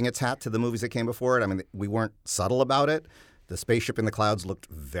in tipping its hat to the movies that came before it. I mean, we weren't subtle about it. The spaceship in the clouds looked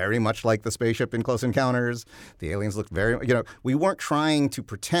very much like the spaceship in Close Encounters. The aliens looked very, we weren't trying to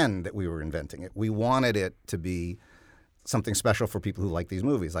pretend that we were inventing it. We wanted it to be something special for people who like these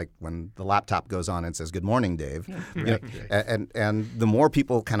movies, like when the laptop goes on and says, "Good morning, Dave." And the more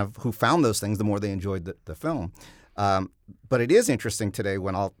people kind of who found those things, the more they enjoyed the film. But it is interesting today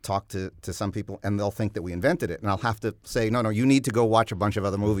when I'll talk to some people and they'll think that we invented it. And I'll have to say, no, you need to go watch a bunch of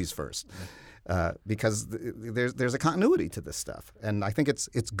other movies first. Because there's a continuity to this stuff. And I think it's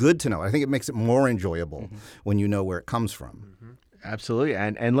good to know. I think it makes it more enjoyable when you know where it comes from. Absolutely.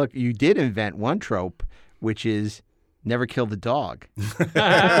 And look, you did invent one trope, which is never kill the dog.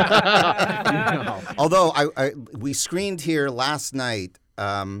 Although we screened here last night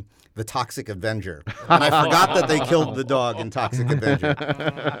The Toxic Avenger. And I forgot that they killed the dog in Toxic Avenger.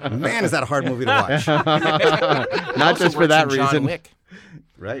 Man, is that a hard movie to watch. Not just for that reason. John Wick.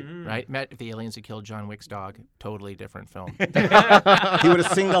 Right. Right? Met the aliens who killed John Wick's dog. Totally different film. He would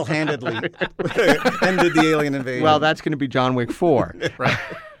have single-handedly ended the alien invasion. Well, that's going to be John Wick 4. Right.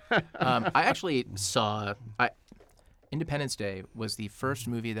 I actually saw... Independence Day was the first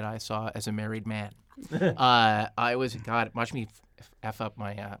movie that I saw as a married man. I was... God, watch me F up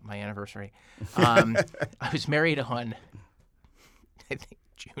my my anniversary. I was married on... I think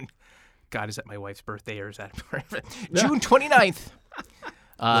June... God, is that my wife's birthday or is that... June 29th.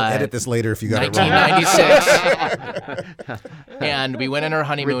 We'll edit this later if you got it wrong. 1996. And we went on our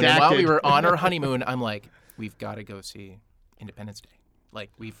honeymoon. Redacted. And while we were on our honeymoon, I'm like, we've got to go see Independence Day.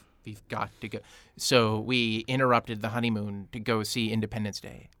 Like, we've got to go. So we interrupted the honeymoon to go see Independence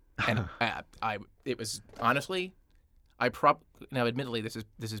Day. And it was, honestly, now admittedly, this is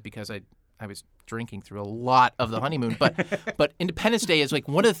because I was drinking through a lot of the honeymoon, but Independence Day is like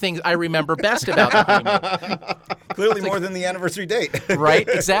one of the things I remember best about the honeymoon. Clearly more than the anniversary date. Right,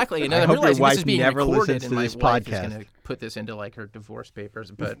 exactly. And I I'm hope your realizing wife this is being never recorded, listens and to my this wife is podcast. going to put this into like her divorce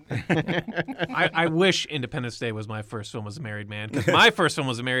papers. But I wish Independence Day was my first film as a married man, because my first film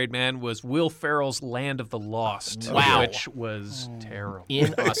as a married man was Will Ferrell's Land of the Lost, which was terrible.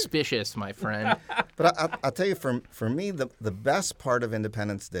 inauspicious, my friend. But I'll tell you, for me, the best part of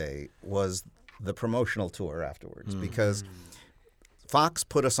Independence Day was the promotional tour afterwards, because Fox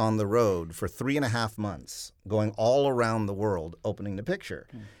put us on the road for 3.5 months, going all around the world, opening the picture.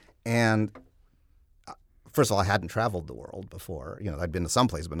 And first of all, I hadn't traveled the world before. I'd been to some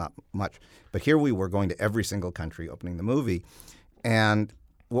place, but not much. But here we were going to every single country, opening the movie. And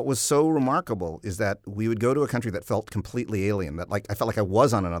what was so remarkable is that we would go to a country that felt completely alien, that I felt like I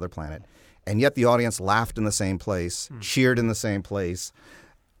was on another planet. And yet the audience laughed in the same place, cheered in the same place.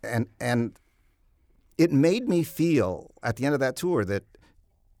 And it made me feel at the end of that tour that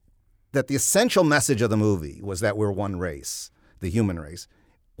the essential message of the movie was that we're one race, the human race,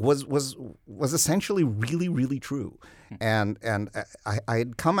 was essentially really, really true. And I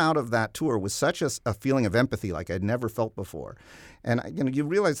had come out of that tour with such a feeling of empathy like I'd never felt before. And you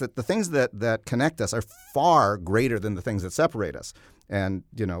realize that the things that connect us are far greater than the things that separate us. And,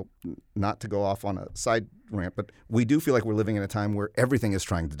 not to go off on a side rant, but we do feel like we're living in a time where everything is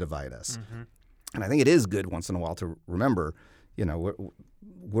trying to divide us. Mm-hmm. And I think it is good once in a while to remember,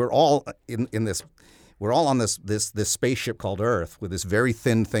 we're all in this, we're all on this spaceship called Earth with this very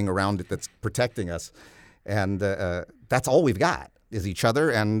thin thing around it that's protecting us, and that's all we've got is each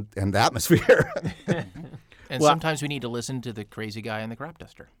other and the atmosphere. And sometimes we need to listen to the crazy guy in the crop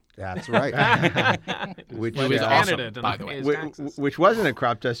duster. That's right. Which was awesome, by the way. Which wasn't a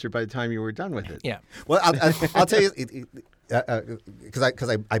crop duster by the time you were done with it. Yeah. Well, I'll tell you,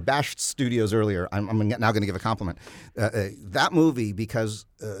 because I bashed studios earlier, I'm now going to give a compliment. That movie, because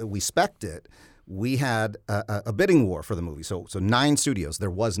we spec'd it, we had a bidding war for the movie. So 9 studios, there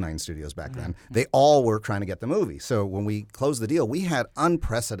was 9 studios back then. They all were trying to get the movie. So when we closed the deal, we had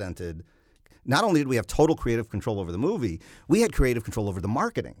unprecedented, not only did we have total creative control over the movie, we had creative control over the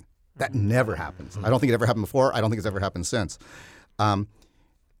marketing. That never happens. I don't think it ever happened before. I don't think it's ever happened since.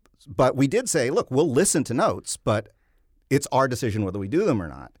 But we did say, look, we'll listen to notes, but it's our decision whether we do them or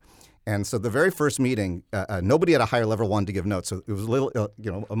not. And so the very first meeting, nobody at a higher level wanted to give notes. So it was a little,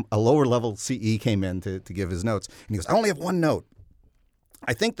 a lower level CE came in to give his notes. And he goes, I only have one note.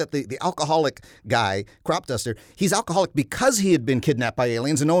 I think that the alcoholic guy, crop duster, he's alcoholic because he had been kidnapped by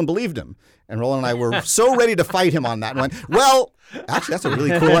aliens and no one believed him. And Roland and I were so ready to fight him on that one. Well, actually, that's a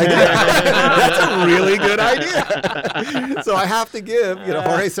really cool idea. That's a really good idea. So I have to give,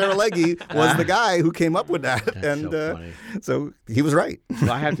 Jorge Saralegui was the guy who came up with that. That's and so funny. So he was right.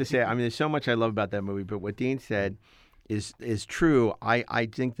 Well, I have to say, there's so much I love about that movie, but what Dean said is true. I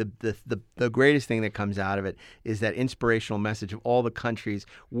think the greatest thing that comes out of it is that inspirational message of all the countries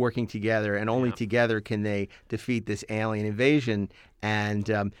working together, and only together can they defeat this alien invasion. And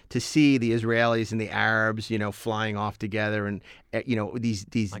to see the Israelis and the Arabs, flying off together, and these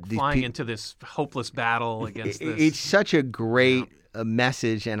flying into this hopeless battle against this. It's such a great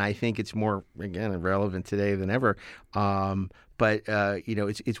message, and I think it's more, again, relevant today than ever. But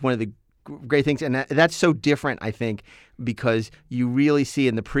it's one of the great things, and that's so different, I think, because you really see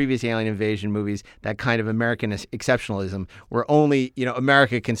in the previous alien invasion movies that kind of American exceptionalism, where only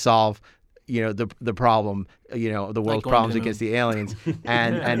America can solve the problem, the world's problems against the aliens,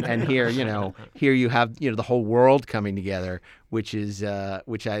 and here you have the whole world coming together, which I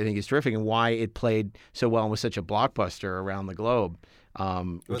think is terrific, and why it played so well and was such a blockbuster around the globe,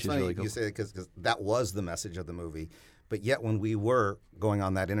 which is really cool. You say because that was the message of the movie. But yet when we were going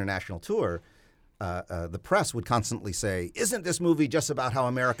on that international tour, the press would constantly say, isn't this movie just about how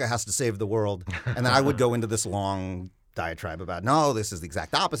America has to save the world? And then I would go into this long diatribe about, no, this is the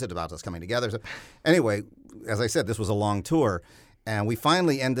exact opposite, about us coming together. So anyway, as I said, this was a long tour. And we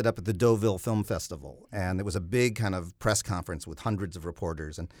finally ended up at the Deauville Film Festival. And it was a big kind of press conference with hundreds of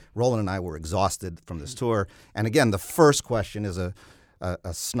reporters. And Roland and I were exhausted from this tour. And again, the first question is a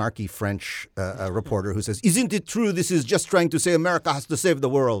snarky French reporter who says, isn't it true this is just trying to say America has to save the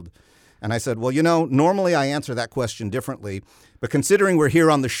world? And I said, well, normally I answer that question differently, but considering we're here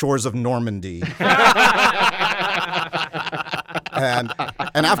on the shores of Normandy. And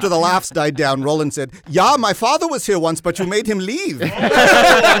after the laughs died down, Roland said, yeah, my father was here once, but you made him leave. Oh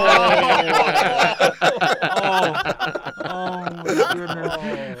my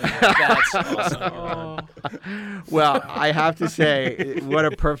goodness. That's awesome. Well, I have to say, what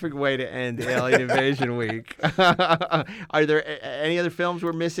a perfect way to end Alien Invasion Week. Are there any other films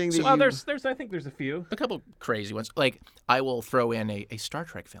we're missing? Well, there's I think there's a few. A couple crazy ones. Like, I will throw in a Star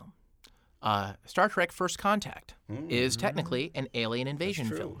Trek film. Star Trek First Contact is technically an alien invasion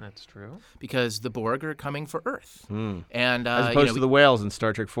film. That's true. Because the Borg are coming for Earth. And as opposed to the whales in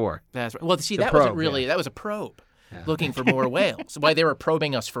Star Trek 4. That's right. Well, see, that probe, wasn't really, that was a probe. Looking for more whales. Why they were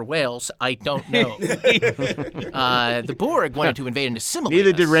probing us for whales, I don't know. The Borg wanted to invade and assimilate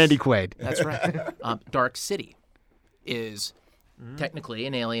Neither us. did Randy Quaid. That's right. Dark City is technically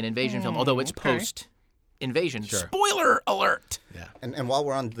an alien invasion film, although it's post-invasion. Sure. Spoiler alert! Yeah. And while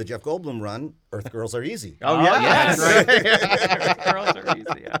we're on the Jeff Goldblum run, Earth Girls Are Easy. Oh, yeah. Yes. Earth Girls Are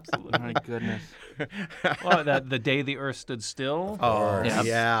Easy, absolutely. My goodness. Well, the Day the Earth Stood Still. Oh,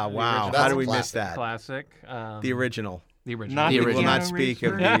 yeah. Wow. original. How do we That's a miss that? Classic. The original. The original. Not The the We will original. not speak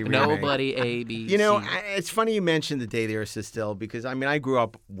of the remake. Nobody A, B, C. It's funny you mentioned The Day the Earth Stood Still, because, I grew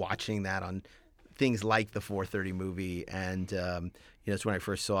up watching that on things like the 4:30 movie, and it's when I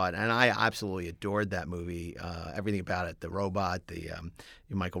first saw it, and I absolutely adored that movie. Everything about it, the robot, the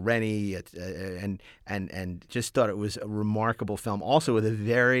Michael Rennie, and just thought it was a remarkable film. Also with a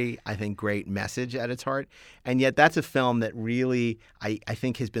very, I think, great message at its heart. And yet that's a film that really, I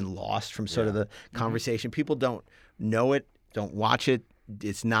think, has been lost from sort of the conversation. People don't know it, don't watch it.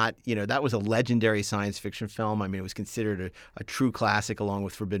 It's not, that was a legendary science fiction film. It was considered a true classic along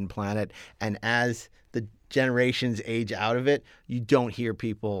with Forbidden Planet. And as the generations age out of it, you don't hear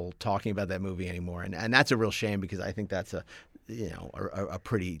people talking about that movie anymore. And that's a real shame, because I think that's a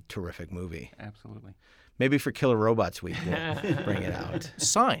pretty terrific movie. Absolutely. Maybe for Killer Robots Week, we'll bring it out.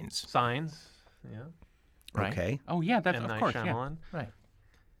 Signs. Yeah. Right. Okay. Oh, yeah, that's M. of Night course. Yeah. Shyamalan. Right.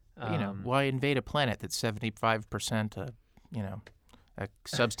 Why invade a planet that's 75%, a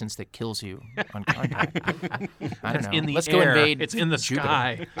substance that kills you on contact. I don't know. In the Let's air. go invade. It's in the Jupiter.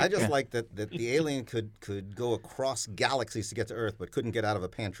 sky. I just like that the alien could go across galaxies to get to Earth, but couldn't get out of a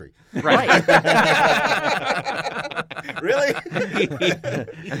pantry. Right. Really?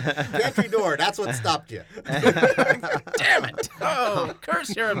 Pantry door, that's what stopped you. Damn it! Oh,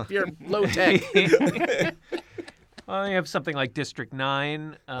 curse your low tech. Well, you have something like District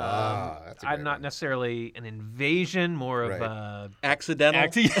 9. That's a great I'm not one. necessarily an invasion, more of Right. a Accidental. a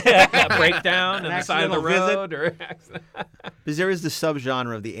breakdown on the side of the accidental road. Or Because there is the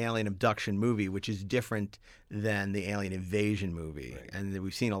subgenre of the alien abduction movie, which is different than the alien invasion movie, and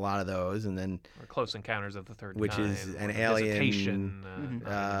we've seen a lot of those. And then or Close Encounters of the Third which Kind. is or an alien visitation,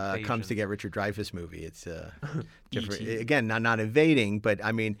 comes to invasion. get Richard Dreyfuss movie. It's different. E.T.. Again, not invading, but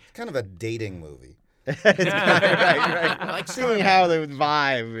I mean, Kind of a dating movie. right. Like seeing how they would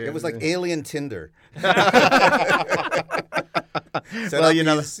vibe. It was like Alien Tinder. Send Well, out you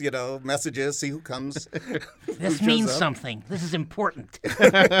know- these, messages, see who comes. This means something. This is important.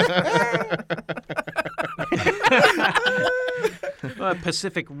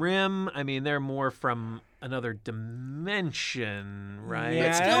 Pacific Rim, I mean, they're more from another dimension, right?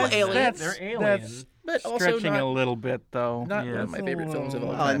 But still aliens. They're aliens. But also Stretching not, a little bit, though. not Yeah. one of my favorite films of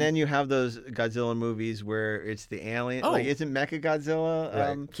all Oh, time. and then you have those Godzilla movies where it's the alien. Oh. Like, isn't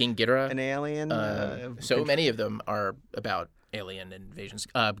Mechagodzilla King Ghidorah. an alien? So many of them are about alien invasions.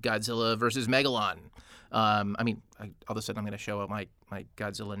 Godzilla versus Megalon. All of a sudden I'm going to show out my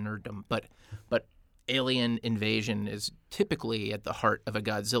Godzilla nerddom, but alien invasion is typically at the heart of a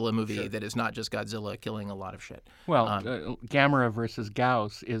Godzilla movie that is not just Godzilla killing a lot of shit. Well, Gamera versus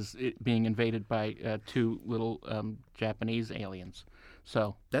Gauss is being invaded by two little Japanese aliens.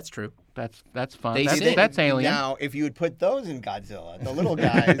 So That's true. that's fun. They That's, sing. that's alien. Now, if you would put those in Godzilla, the little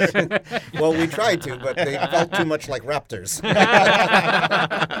guys. Well, we tried to, but they felt too much like raptors.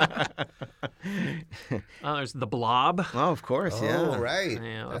 There's the Blob. Oh, of course, yeah. Oh, right.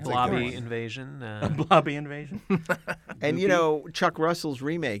 Yeah, a That's a good blobby one. invasion. Blobby invasion. And Chuck Russell's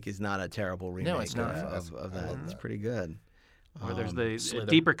remake is not a terrible remake. it's not. Of that. It's pretty good. Or there's the Slither.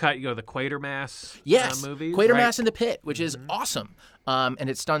 deeper cut. You go to the Quatermass Yes, movies. Quatermass in the Pit, which is awesome, and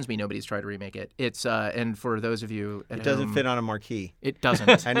it stuns me nobody's tried to remake it. It's and for those of you at It doesn't home, fit on a marquee. It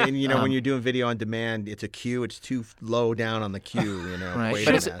doesn't. And when you're doing video on demand, it's a queue. It's too low down on the queue. Right. Wait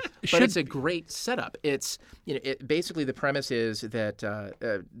But a it's, minute. but it's a great setup. It's basically the premise is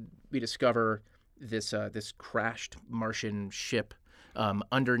that we discover this crashed Martian ship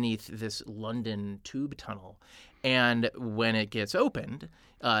underneath this London tube tunnel, and when it gets opened,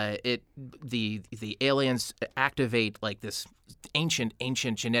 the aliens activate like this ancient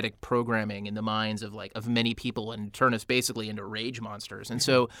genetic programming in the minds of many people and turn us basically into rage monsters. And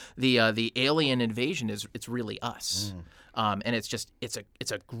so the alien invasion it's really us, and it's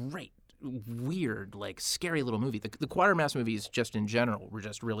a great, weird, like scary little movie. The Quatermass movies just in general were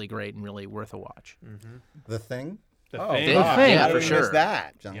just really great and really worth a watch. The Thing, Oh, Thing. God, Thing, how for did we miss sure.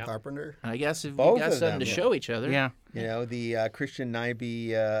 that? John Carpenter. I guess if Both you got of something them. to show each other. Yeah. The Christian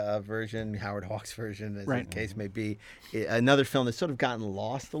Nyby version, Howard Hawks version, as Right. the case may be. Another film that's sort of gotten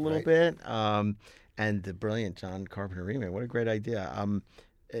lost a little Right. bit. And the brilliant John Carpenter remake. What a great idea.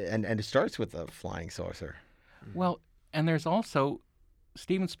 And it starts with a flying saucer. Well, and there's also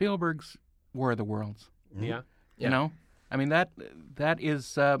Steven Spielberg's War of the Worlds. Yeah. You know, I mean that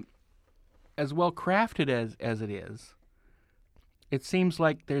is as well crafted as it is. It seems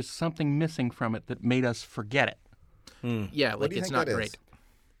like there's something missing from it that made us forget it. Yeah, What like do you it's think not that is? great.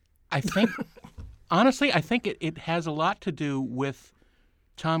 I think, honestly, I think it has a lot to do with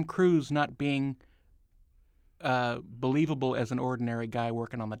Tom Cruise not being believable as an ordinary guy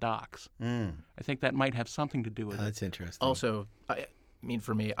working on the docks. I think that might have something to do with it. That's interesting. Also, I mean,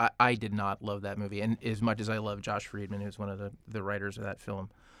 for me, I did not love that movie. And as much as I love Josh Friedman, who's one of the writers of that film,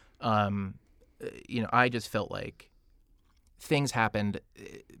 I just felt like things happened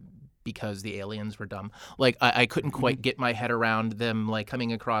because the aliens were dumb. Like I couldn't quite get my head around them like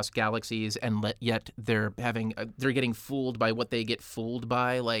coming across galaxies and yet they're getting fooled by what they get fooled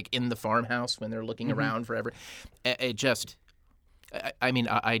by, like in the farmhouse when they're looking around forever. I just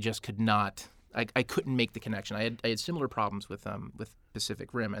could not. I couldn't make the connection. I had similar problems with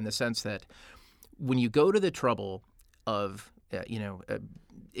Pacific Rim in the sense that when you go to the trouble of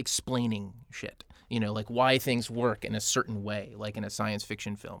explaining shit, like why things work in a certain way, like in a science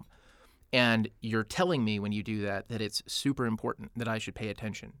fiction film, and you're telling me when you do that it's super important that I should pay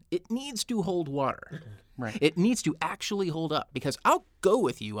attention. It needs to hold water. Right. It needs to actually hold up, because I'll go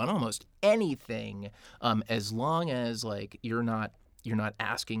with you on almost anything as long as like you're not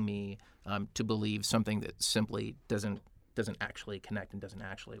asking me to believe something that simply doesn't doesn't actually connect and doesn't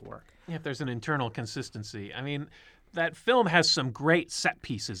actually work. Yeah, if there's an internal consistency. I mean, that film has some great set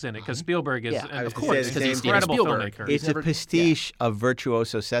pieces in it because Spielberg is, Yeah, and of was gonna course, say he's the an same incredible Spielberg. filmmaker. It's never- a pastiche of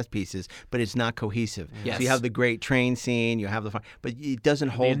virtuoso set pieces, but it's not cohesive. Yes. So you have the great train scene, you have the fire, but it doesn't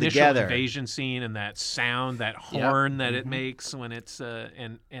The hold initial together. invasion scene and that sound, that horn that it makes when it's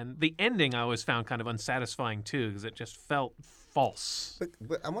and the ending I always found kind of unsatisfying too because it just felt false.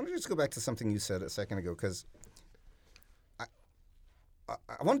 But I want to just go back to something you said a second ago because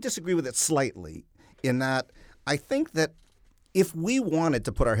I want to disagree with it slightly in that I think that if we wanted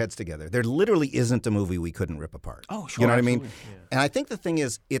to put our heads together, there literally isn't a movie we couldn't rip apart. Oh, sure. You know what I mean? Absolutely. And I think the thing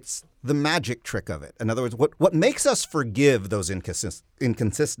is, it's the magic trick of it. In other words, what makes us forgive those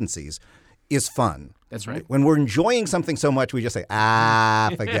inconsistencies is fun. That's right. When we're enjoying something so much, we just say,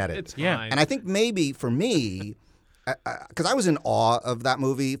 forget it. It's Yeah. fine. And I think maybe for me, because I was in awe of that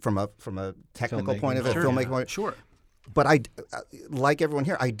movie from a technical point of view, filmmaking point. Sure. But I, like everyone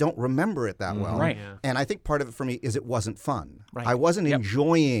here, I don't remember it that well. Right. Yeah. And I think part of it for me is it wasn't fun. Right. I wasn't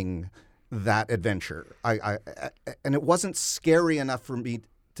enjoying that adventure. And it wasn't scary enough for me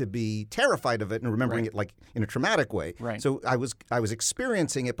to be terrified of it and remembering it like in a traumatic way. Right. So I was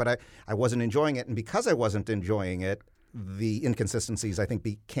experiencing it, but I wasn't enjoying it. And because I wasn't enjoying it, the inconsistencies I think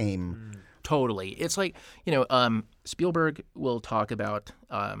became. Totally. It's like, Spielberg will talk about,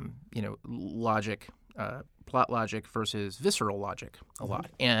 logic, plot logic versus visceral logic a lot.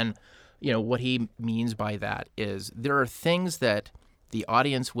 And, what he means by that is there are things that the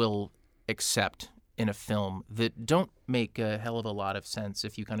audience will accept in a film that don't make a hell of a lot of sense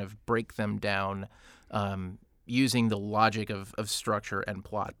if you kind of break them down using the logic of structure and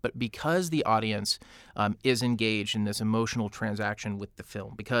plot. But because the audience is engaged in this emotional transaction with the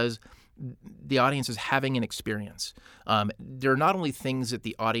film, because the audience is having an experience, there are not only things that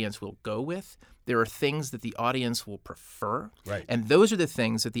the audience will go with, there are things that the audience will prefer. Right. And those are the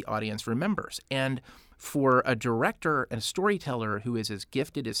things that the audience remembers. And for a director and a storyteller who is as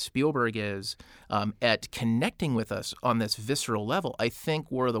gifted as Spielberg is at connecting with us on this visceral level, I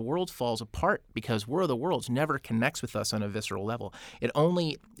think War of the Worlds falls apart because War of the Worlds never connects with us on a visceral level. It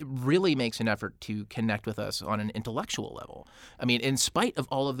only really makes an effort to connect with us on an intellectual level. I mean, in spite of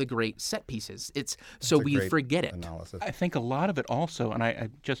all of the great set pieces, so we Great forget it. Analysis. I think a lot of it also, and I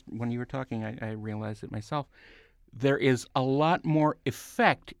just, when you were talking, I realized it myself, there is a lot more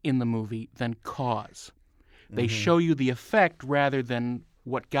effect in the movie than cause. They show you the effect rather than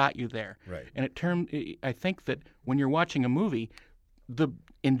what got you there. Right. And I think that when you're watching a movie, the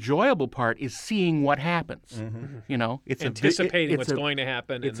enjoyable part is seeing what happends. It's Anticipating what's going to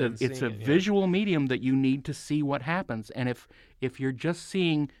happen. It's and then a seeing it, visual medium that you need to see what happens. And if you're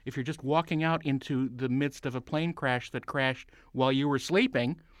just walking out into the midst of a plane crash that crashed while you were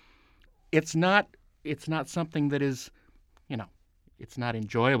sleeping, it's not something that is, it's not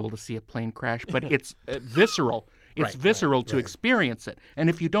enjoyable to see a plane crash, but it's visceral. It's visceral to experience it. And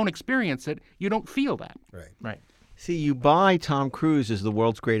if you don't experience it, you don't feel that. Right. See, you buy Tom Cruise as the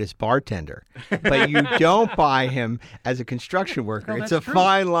world's greatest bartender, but you don't buy him as a construction worker. No, it's a that's true.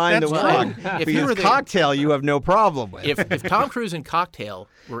 fine line That's to walk. right. If you Because were the- Cocktail, you have no problem with. If Tom Cruise and Cocktail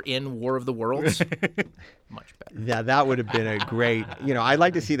were in War of the Worlds, much better. Yeah, that would have been a great. I'd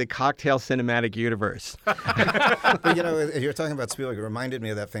like to see the Cocktail cinematic universe. But you're talking about Spielberg. It reminded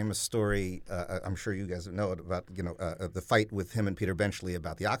me of that famous story. I'm sure you guys know it about the fight with him and Peter Benchley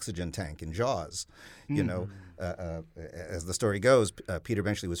about the oxygen tank in Jaws. As the story goes, Peter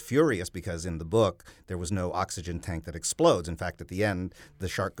Benchley was furious because in the book there was no oxygen tank that explodes. In fact, at the end, the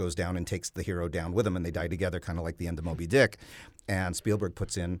shark goes down and takes the hero down with him, and they die together, kind of like the end of Moby Dick. And Spielberg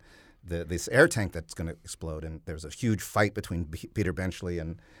puts in this air tank that's going to explode, and there's a huge fight between Peter Benchley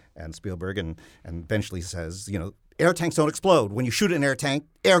and Spielberg, and Benchley says, air tanks don't explode. When you shoot an air tank,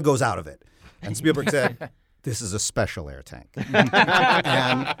 air goes out of it. And Spielberg said, this is a special air tank.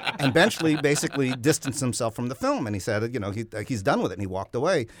 and Benchley basically distanced himself from the film, and he said, he's done with it, and he walked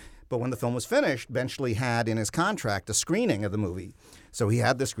away. But when the film was finished, Benchley had in his contract a screening of the movie. So he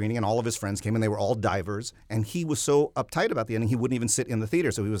had the screening, and all of his friends came, and they were all divers. And he was so uptight about the ending, he wouldn't even sit in the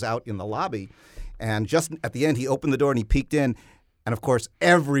theater. So he was out in the lobby. And just at the end, he opened the door, and he peeked in. And, of course,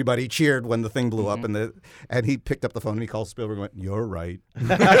 everybody cheered when the thing blew up. And he picked up the phone, and he called Spielberg and went, "You're right."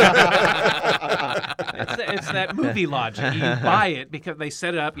 It's that movie logic. You buy it because they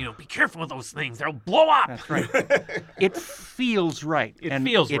set it up. Be careful with those things; they'll blow up. That's right. It feels right. It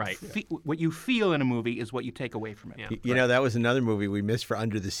feels right. What you feel in a movie is what you take away from it. Yeah. That was another movie we missed for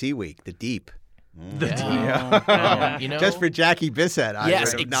Under the Sea Week, The Deep. Yeah. Just for Jackie Bissett, I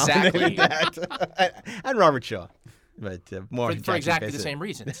Yes, would have nominated exactly. that. And Robert Shaw. but more For exactly the same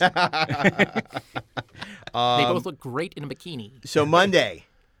reasons. They both look great in a bikini. So Monday,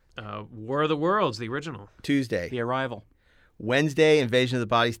 War of the Worlds, the original. Tuesday, The Arrival. Wednesday, Invasion of the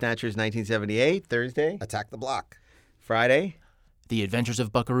Body Snatchers, 1978. Thursday, Attack the Block. Friday, The Adventures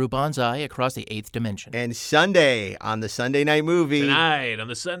of Buckaroo Banzai Across the Eighth Dimension. and Sunday on the Sunday night movie. Tonight on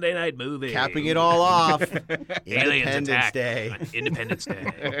the Sunday night movie. Capping it all off, Aliens Independence attack Day. on Independence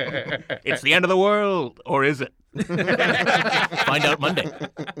Day. It's the end of the world, or is it? Find out Monday.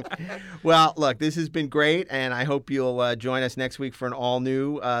 Well, look, this has been great, and I hope you'll join us next week for an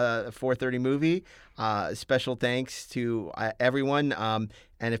all-new 4:30 movie. Special thanks to everyone,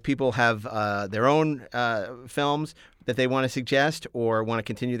 and if people have their own films that they want to suggest or want to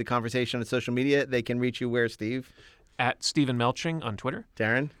continue the conversation on social media, they can reach you where, Steve? At Stephen Melching on Twitter.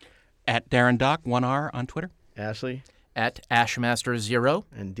 Daren? At Daren Doch, 1R on Twitter. Ashley? At Ashmaster0.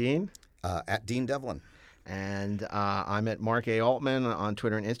 And Dean? At Dean Devlin. And I'm at Mark A. Altman on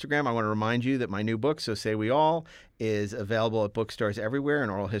Twitter and Instagram. I want to remind you that my new book, So Say We All, is available at bookstores everywhere, An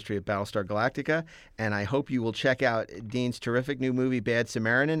Oral History of Battlestar Galactica. And I hope you will check out Dean's terrific new movie, Bad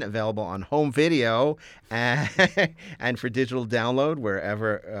Samaritan, available on home video and, and for digital download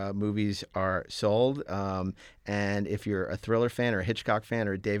wherever movies are sold. And if you're a thriller fan or a Hitchcock fan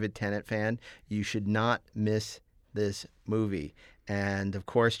or a David Tennant fan, you should not miss this movie. And, of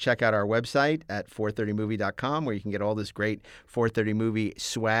course, check out our website at 430movie.com where you can get all this great 430 movie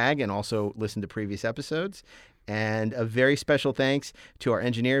swag and also listen to previous episodes. And a very special thanks to our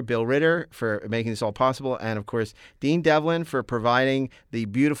engineer, Bill Ritter, for making this all possible. And, of course, Dean Devlin for providing the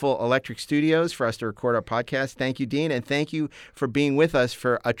beautiful electric studios for us to record our podcast. Thank you, Dean. And thank you for being with us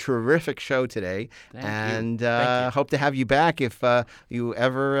for a terrific show today. Thank you. Hope to have you back if you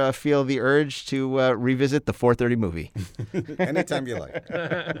ever feel the urge to revisit the 430 movie. Anytime you like.